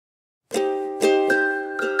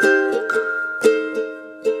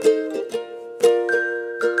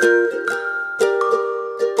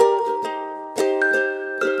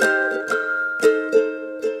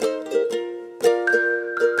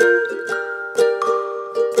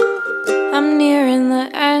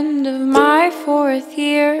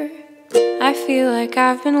feel like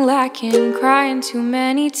I've been lacking, crying too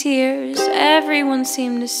many tears. Everyone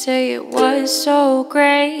seemed to say it was so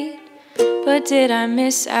great, but did I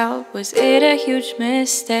miss out? Was it a huge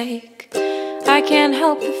mistake? I can't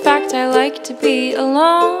help the fact I like to be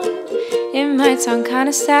alone. It might sound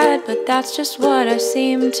kinda sad, but that's just what I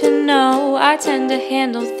seem to know. I tend to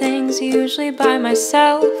handle things usually by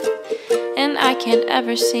myself, and I can't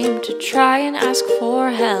ever seem to try and ask for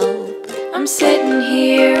help. I'm sitting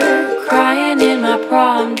here, crying in my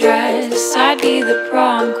prom dress. I'd be the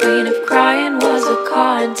prom queen if crying was a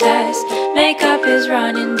contest. Makeup is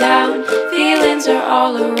running down, feelings are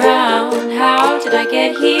all around. How did I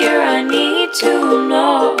get here? I need to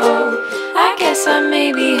know. I guess I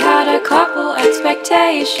maybe had a couple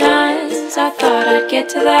expectations. I thought I'd get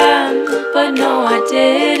to them, but no I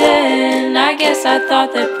didn't. I guess I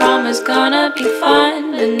thought that prom was gonna be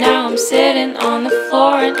fun, but now I'm sitting on the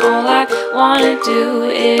floor and all I wanna do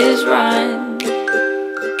is run.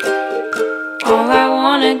 All I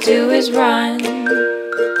wanna do is run.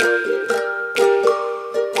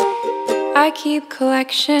 I keep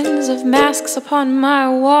collections of masks upon my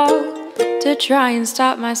wall to try and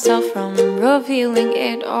stop myself from revealing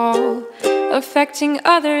it all. Affecting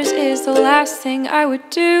others is the last thing I would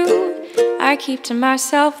do. I keep to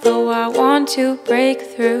myself though I want to break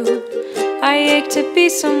through. I ache to be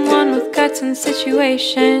someone with guts in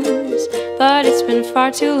situations, but it's been far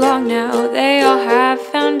too long now, they all have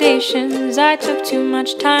foundations. I took too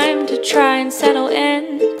much time to try and settle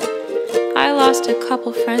in. I lost a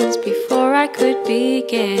couple friends before I could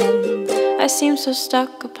begin. I seem so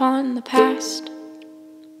stuck upon the past.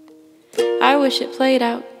 I wish it played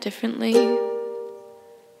out differently.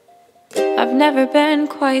 I've never been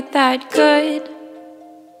quite that good.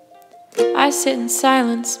 I sit in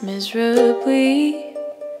silence miserably.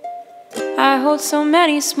 I hold so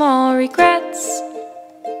many small regrets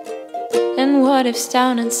and what ifs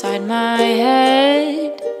down inside my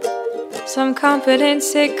head. Some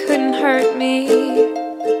confidence, it couldn't hurt me.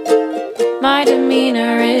 My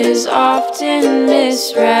demeanor is often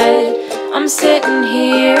misread. I'm sitting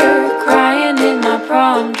here, crying in my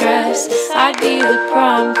prom dress. I'd be the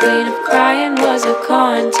prom queen if crying was a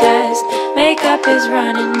contest. Makeup is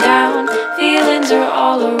running down, feelings are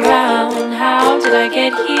all around. How did I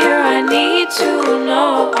get here? I need to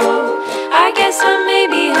know. I guess I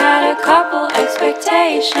maybe had a couple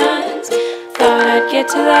expectations. Thought I'd get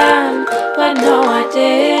to them, but no I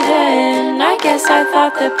didn't. I guess I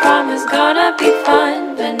thought that prom was gonna be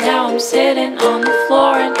fun, but now I'm sitting on the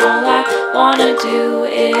floor and all I wanna do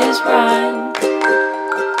is run.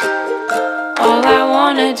 All I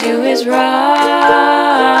wanna do is run.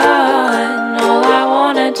 All I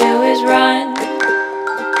wanna do is run.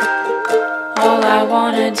 All I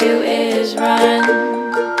wanna do is run.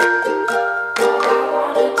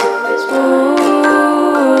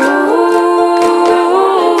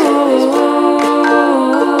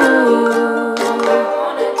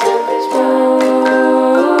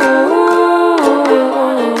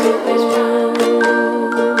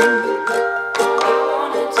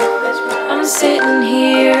 Sitting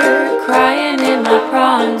here, crying in my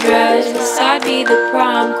prom dress. I'd be the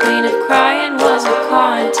prom queen if crying was a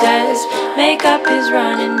contest. Makeup is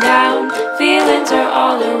running down, feelings are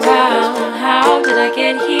all around. How did I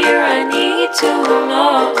get here? I need to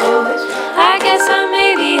know. I guess I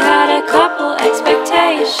maybe had a couple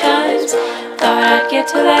expectations. Thought I'd get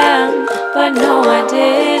to them, but no I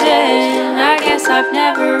didn't. I guess I've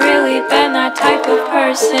never really been that type of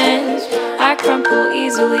person. I crumple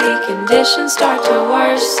easily, conditions start to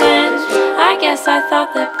worsen. I guess I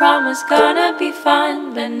thought that prom was gonna be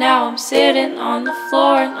fun, but now I'm sitting on the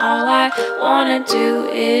floor and all I wanna do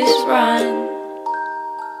is run.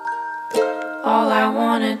 All I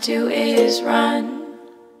wanna do is run.